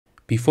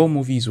Before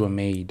movies were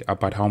made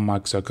about how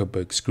Mark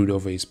Zuckerberg screwed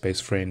over his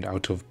best friend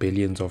out of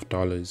billions of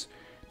dollars,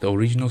 the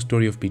original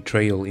story of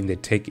betrayal in the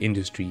tech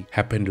industry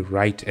happened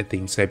right at the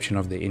inception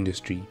of the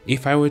industry.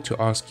 If I were to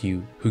ask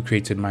you who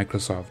created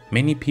Microsoft,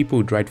 many people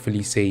would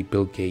rightfully say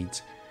Bill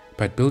Gates,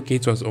 but Bill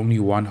Gates was only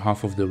one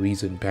half of the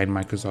reason behind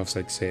Microsoft's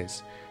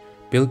success.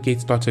 Bill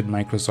Gates started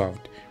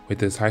Microsoft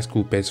with his high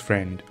school best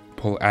friend,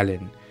 Paul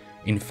Allen.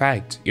 In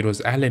fact, it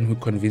was Allen who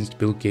convinced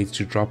Bill Gates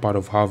to drop out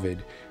of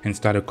Harvard and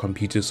start a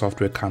computer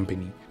software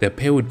company. The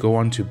pair would go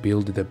on to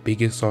build the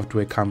biggest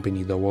software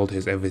company the world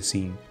has ever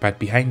seen. But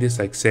behind this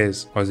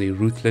success was a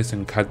ruthless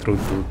and cutthroat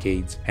Bill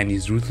Gates, and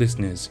his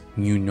ruthlessness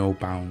knew no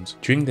bounds.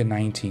 During the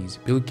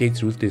 90s, Bill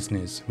Gates'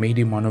 ruthlessness made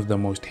him one of the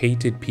most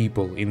hated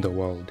people in the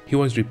world. He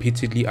was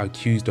repeatedly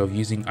accused of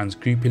using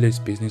unscrupulous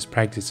business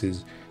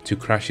practices to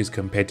crush his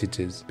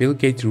competitors. Bill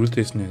Gates'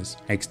 ruthlessness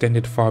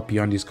extended far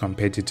beyond his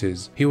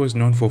competitors. He was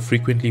known for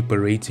frequently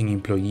berating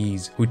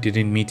employees who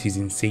didn't meet his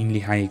insanely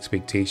high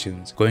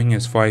expectations, going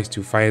as far as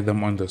to fire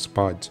them on the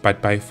spot. But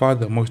by far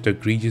the most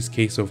egregious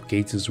case of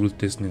Gates'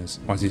 ruthlessness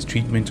was his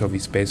treatment of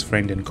his best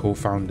friend and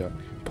co-founder,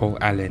 Paul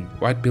Allen.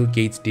 What Bill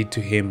Gates did to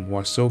him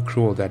was so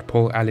cruel that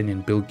Paul Allen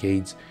and Bill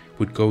Gates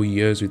would go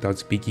years without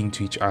speaking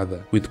to each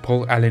other, with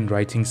Paul Allen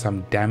writing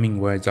some damning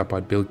words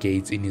about Bill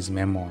Gates in his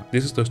memoir.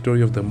 This is the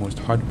story of the most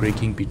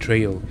heartbreaking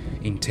betrayal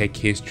in tech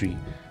history,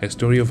 a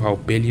story of how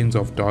billions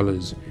of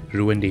dollars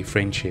ruined a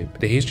friendship.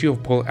 The history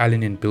of Paul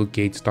Allen and Bill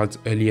Gates starts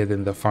earlier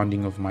than the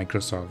founding of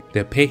Microsoft.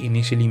 The pair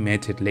initially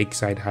met at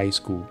Lakeside High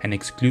School, an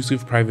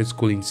exclusive private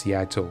school in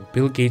Seattle.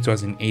 Bill Gates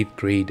was in 8th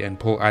grade and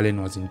Paul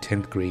Allen was in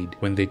 10th grade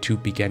when the two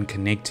began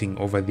connecting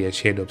over their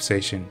shared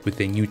obsession with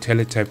the new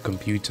teletype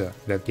computer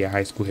that their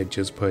high school had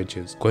just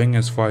purchased, going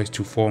as far as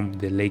to form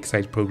the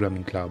Lakeside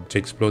Programming Club to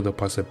explore the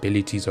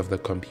possibilities of the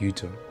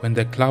computer. When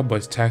the club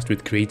was tasked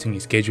with creating a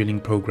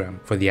scheduling program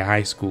for their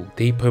high school,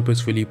 they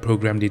purposefully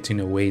programmed it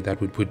in a way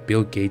that would put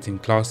Bill Gates in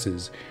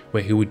classes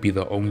where he would be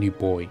the only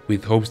boy,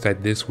 with hopes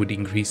that this would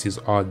increase his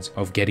odds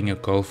of getting a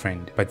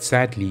girlfriend. But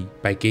sadly,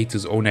 by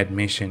Gates' own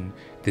admission,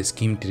 the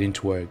scheme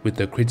didn't work, with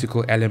the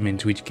critical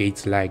element which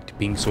Gates lacked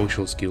being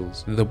social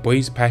skills. The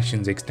boys'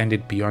 passions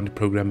extended beyond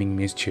programming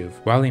mischief.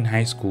 While in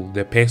high school,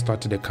 the pair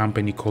started a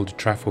company called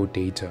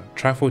Traf-O-Data.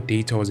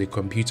 Traf-O-Data was a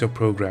computer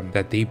program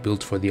that they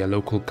built for their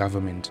local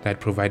government that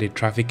provided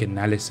traffic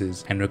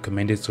analysis and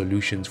recommended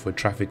solutions for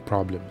traffic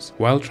problems.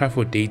 While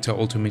Traf-O-Data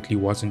ultimately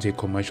wasn't a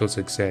commercial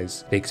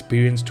success, the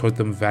experience taught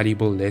them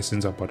valuable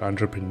lessons about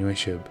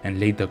entrepreneurship and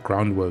laid the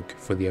groundwork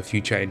for their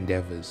future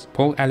endeavors.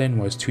 Paul Allen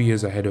was 2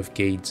 years ahead of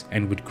Gates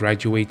and would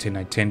graduate and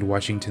attend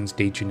Washington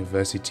State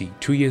University.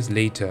 2 years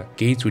later,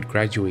 Gates would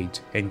graduate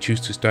and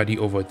choose to study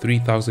over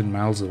 3,000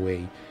 miles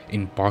away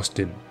in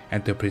Boston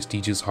at the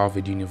prestigious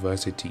Harvard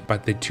University.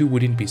 But the two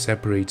wouldn't be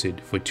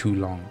separated for too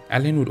long.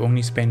 Allen would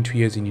only spend 2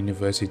 years in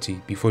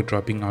university before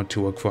dropping out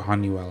to work for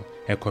Honeywell,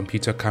 a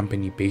computer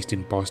company based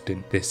in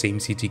Boston, the same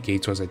city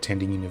Gates was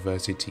attending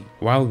university.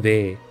 While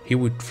there, he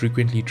would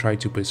frequently try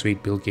to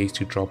persuade Bill Gates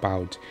to drop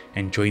out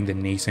and join the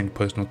nascent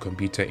personal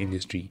computer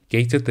industry.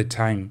 Gates at the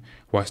time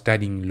was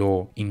studying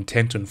law,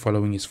 intent on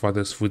following his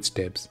father's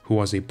footsteps, who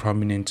was a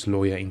prominent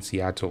lawyer in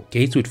Seattle.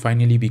 Gates would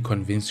finally be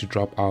convinced to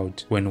drop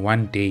out when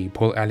one day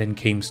Paul Allen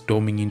came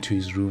storming into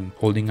his room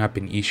holding up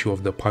an issue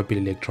of the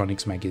popular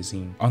electronics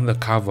magazine. On the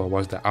cover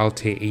was the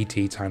Altair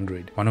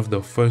 8800, one of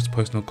the first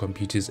personal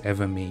computers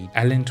ever made.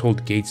 Allen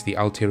told Gates the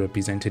Altair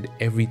represented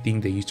everything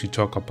they used to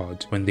talk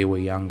about when they were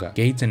younger.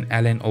 Gates and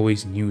Allen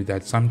always knew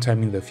that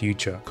sometime in the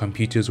future,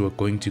 computers were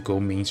going to go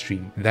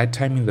mainstream. That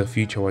time in the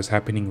future was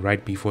happening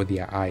right before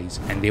their eyes,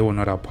 and they were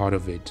not a part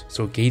of it.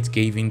 So Gates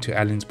gave in to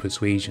Allen's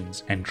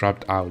persuasions and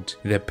dropped out.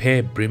 The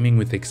pair, brimming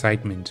with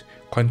excitement,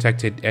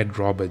 contacted Ed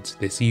Roberts,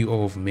 the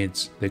CEO of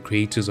MITS, the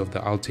creators of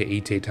the Altair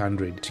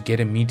 8800, to get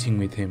a meeting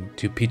with him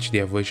to pitch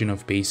their version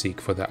of BASIC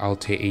for the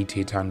Altair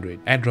 8800.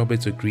 Ed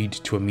Roberts agreed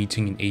to a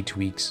meeting in 8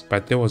 weeks,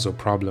 but there was a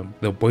problem.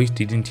 The boys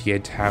didn't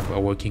yet have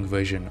a working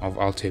version of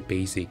Altair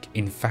BASIC.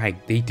 In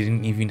fact, they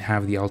didn't even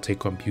have the Altair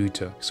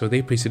computer, so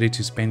they proceeded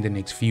to spend the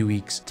next few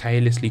weeks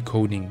tirelessly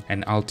coding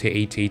an Altair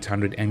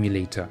 8800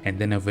 emulator and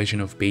then a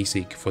version of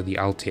BASIC for the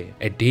Altair.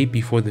 A day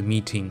before the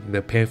meeting,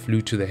 the pair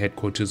flew to the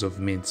headquarters of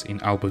MITS in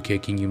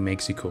Albuquerque, New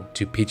Mexico,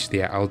 to pitch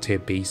their Altair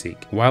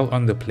BASIC. While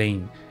on the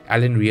plane,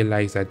 Allen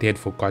realized that they had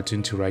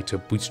forgotten to write a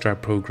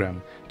bootstrap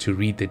program to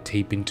read the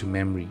tape into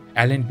memory.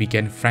 Allen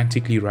began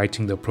frantically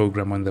writing the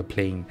program on the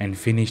plane and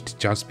finished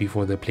just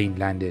before the plane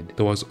landed.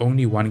 There was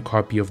only one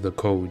copy of the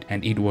code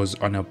and it was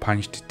on a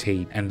punched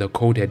tape, and the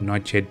code had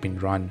not yet been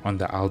run on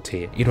the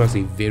Altair. It was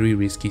a very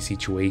risky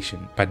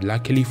situation, but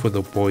luckily for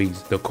the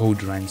boys, the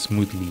code ran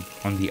smoothly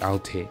on the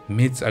Altair.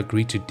 MITS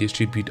agreed to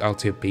distribute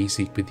Altair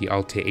BASIC with the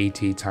Altair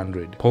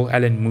 8800. Paul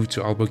Allen moved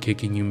to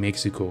Albuquerque, New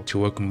Mexico to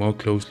work more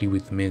closely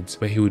with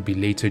MITS, where he would be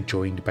later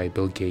joined by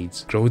Bill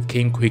Gates. Growth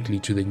came quickly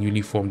to the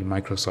newly formed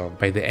Microsoft.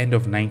 By the end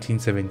of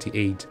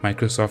 1978,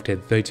 Microsoft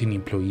had 13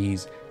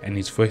 employees and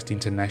its first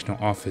international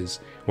office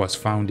was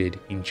founded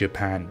in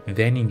Japan.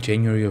 Then in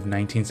January of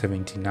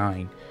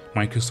 1979,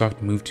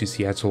 Microsoft moved to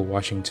Seattle,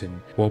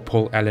 Washington, where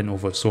Paul Allen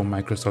oversaw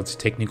Microsoft's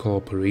technical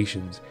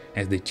operations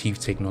as the Chief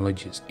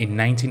Technologist. In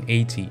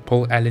 1980,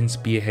 Paul Allen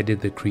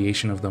spearheaded the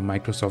creation of the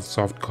Microsoft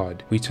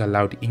Softcard, which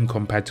allowed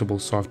incompatible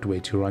software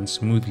to run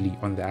smoothly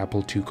on the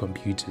Apple II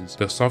computers.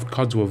 The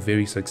Softcards were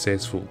very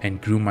successful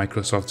and grew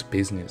Microsoft's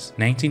business.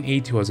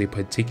 1980 was a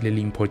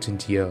particularly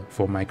important year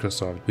for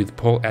Microsoft, with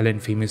Paul Allen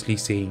famously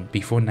saying,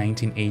 "Before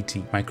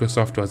 1980,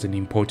 Microsoft was an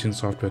important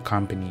software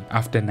company.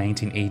 After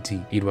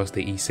 1980, it was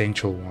the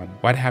essential one."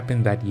 What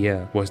happened that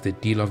year was the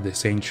deal of the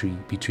century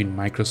between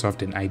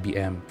Microsoft and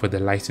IBM for the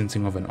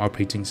licensing of an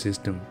operating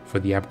system for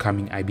the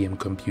upcoming IBM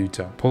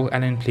computer. Paul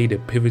Allen played a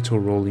pivotal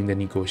role in the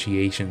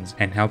negotiations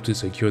and helped to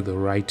secure the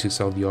right to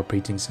sell the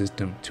operating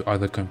system to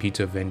other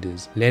computer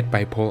vendors. Led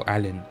by Paul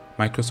Allen,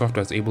 Microsoft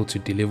was able to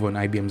deliver on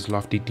IBM's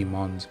lofty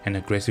demands and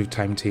aggressive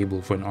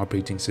timetable for an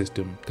operating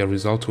system, the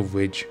result of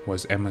which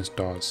was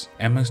MS-DOS.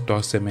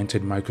 MS-DOS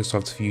cemented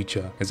Microsoft's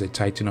future as a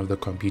titan of the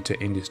computer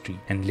industry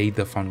and laid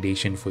the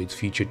foundation for its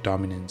future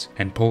dominance,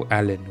 and Paul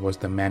Allen was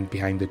the man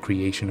behind the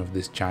creation of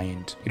this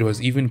giant. It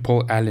was even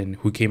Paul Allen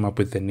who came up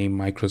with the name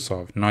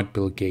Microsoft, not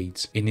Bill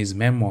Gates. In his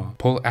memoir,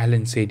 Paul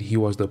Allen said he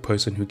was the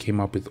person who came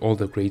up with all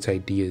the great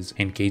ideas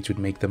and Gates would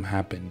make them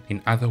happen.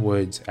 In other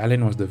words,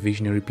 Allen was the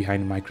visionary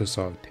behind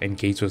Microsoft and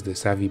Gates was the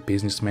savvy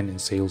businessman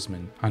and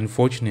salesman.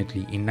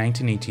 Unfortunately, in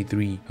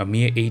 1983, a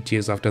mere 8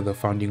 years after the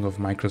founding of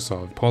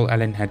Microsoft, Paul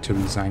Allen had to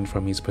resign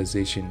from his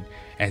position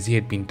as he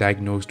had been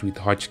diagnosed with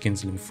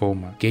Hodgkin's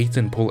lymphoma. Gates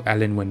and Paul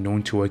Allen were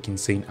known to work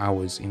insane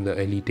hours in the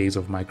early days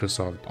of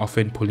Microsoft,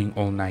 often pulling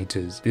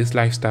all-nighters. This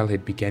lifestyle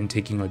had begun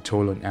taking a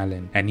toll on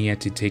Allen, and he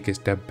had to take a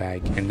step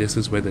back, and this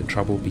is where the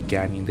trouble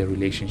began in the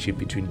relationship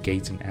between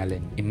Gates and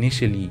Allen.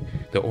 Initially,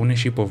 the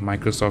ownership of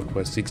Microsoft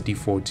was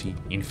 60-40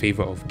 in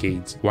favor of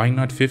Gates. Why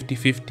not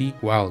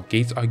 50-50? Well,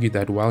 Gates argued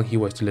that while he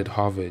was still at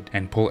Harvard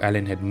and Paul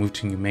Allen had moved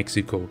to New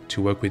Mexico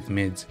to work with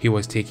MIDS, he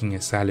was taking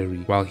a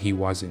salary while he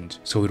wasn't.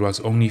 So it was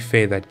only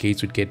fair that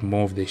Gates would get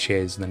more of the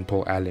shares than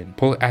Paul Allen.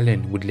 Paul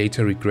Allen would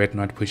later regret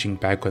not pushing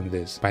back on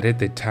this, but at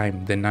the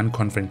time, the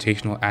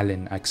non-confrontational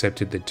Allen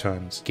accepted the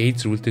terms.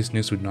 Gates'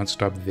 ruthlessness would not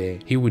stop there.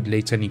 He would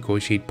later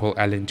negotiate Paul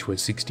Allen to a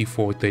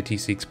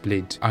 64-36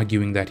 split,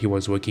 arguing that he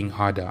was working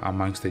harder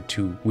amongst the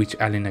two, which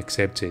Allen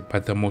accepted.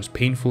 But the most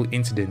painful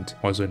incident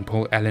was when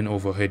Paul Allen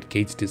overheard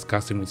Gates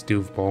discussing with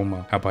Steve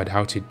Ballmer about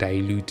how to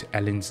dilute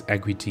Allen's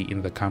equity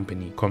in the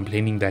company,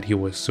 complaining that he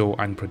was so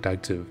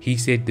unproductive. He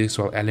said this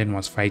while Allen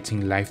was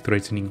fighting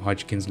life-threatening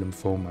Hodgkin's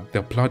lymphoma.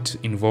 The plot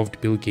involved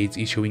Bill Gates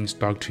issuing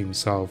stock to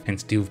himself and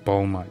Steve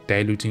Ballmer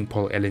diluting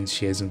Paul Allen's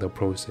shares in the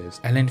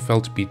process. Allen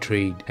felt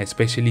betrayed,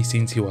 especially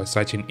since he was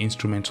such an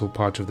instrumental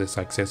part of the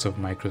success of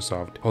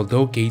Microsoft.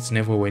 Although Gates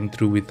never went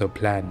through with the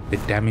plan, the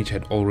damage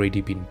had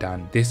already been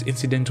done. This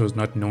incident was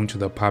not known to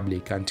the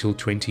public until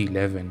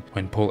 2011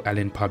 when Paul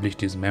Allen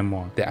published his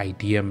memoir, The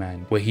Idea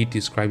Man, where he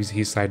describes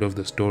his side of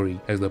the story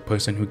as the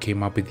person who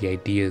came up with the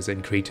ideas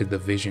and created the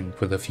vision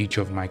for the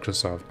future of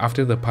Microsoft.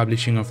 After the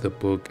publishing of the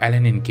book,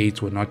 Allen and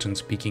Gates were not on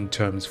speaking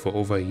terms for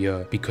over a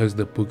year because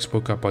the book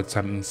spoke about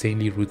some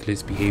insanely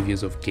ruthless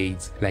behaviors of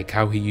Gates, like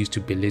how he used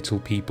to belittle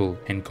people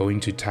and go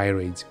into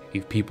tirades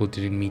if people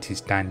didn't meet his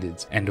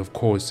standards, and of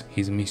course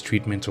his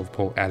mistreatment of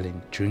Paul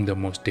Allen during the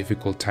most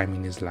difficult time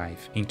in his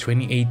life. In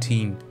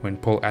 2018, when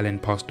Paul Allen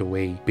passed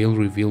away, Bill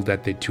revealed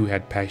that the two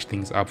had patched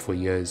things up for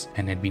years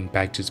and had been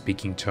back to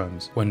speaking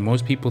terms. When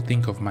most people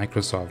think of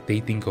Microsoft,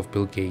 they think of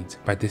Bill Gates,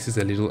 but this is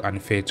a little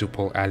unfair to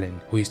Paul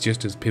Allen, who is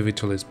just as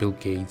pivotal as Bill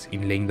Gates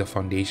in laying the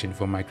foundation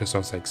for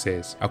Microsoft's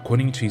success.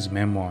 According to his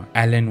memoir,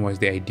 Allen was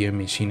the idea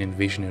machine and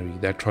visionary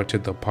that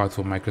trotted the path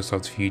for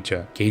Microsoft's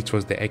future. Gates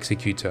was the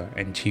executor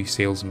and chief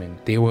salesman.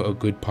 They were a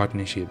good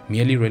partnership.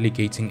 Merely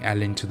relegating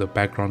Allen to the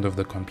background of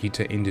the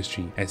computer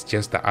industry as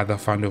just the other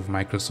founder of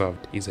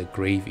Microsoft is a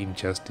grave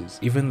injustice.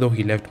 Even though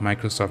he left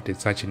Microsoft at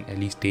such an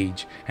early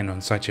stage and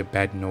on such a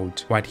bad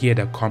note, what he had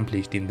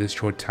accomplished in this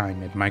short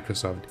time at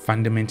Microsoft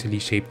fundamentally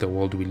shaped the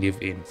world we live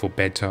in, for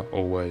better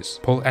or worse.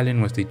 Paul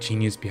Allen was the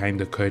genius behind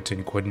the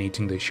curtain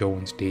coordinating the show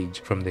on stage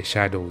from the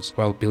shadows,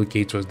 while Bill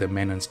Gates was the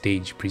man on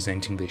stage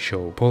presenting the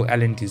show. Paul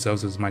Allen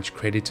deserves as much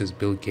credit as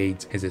Bill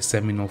Gates as a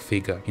seminal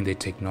figure in the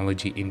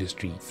technology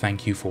industry.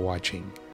 Thank you for watching.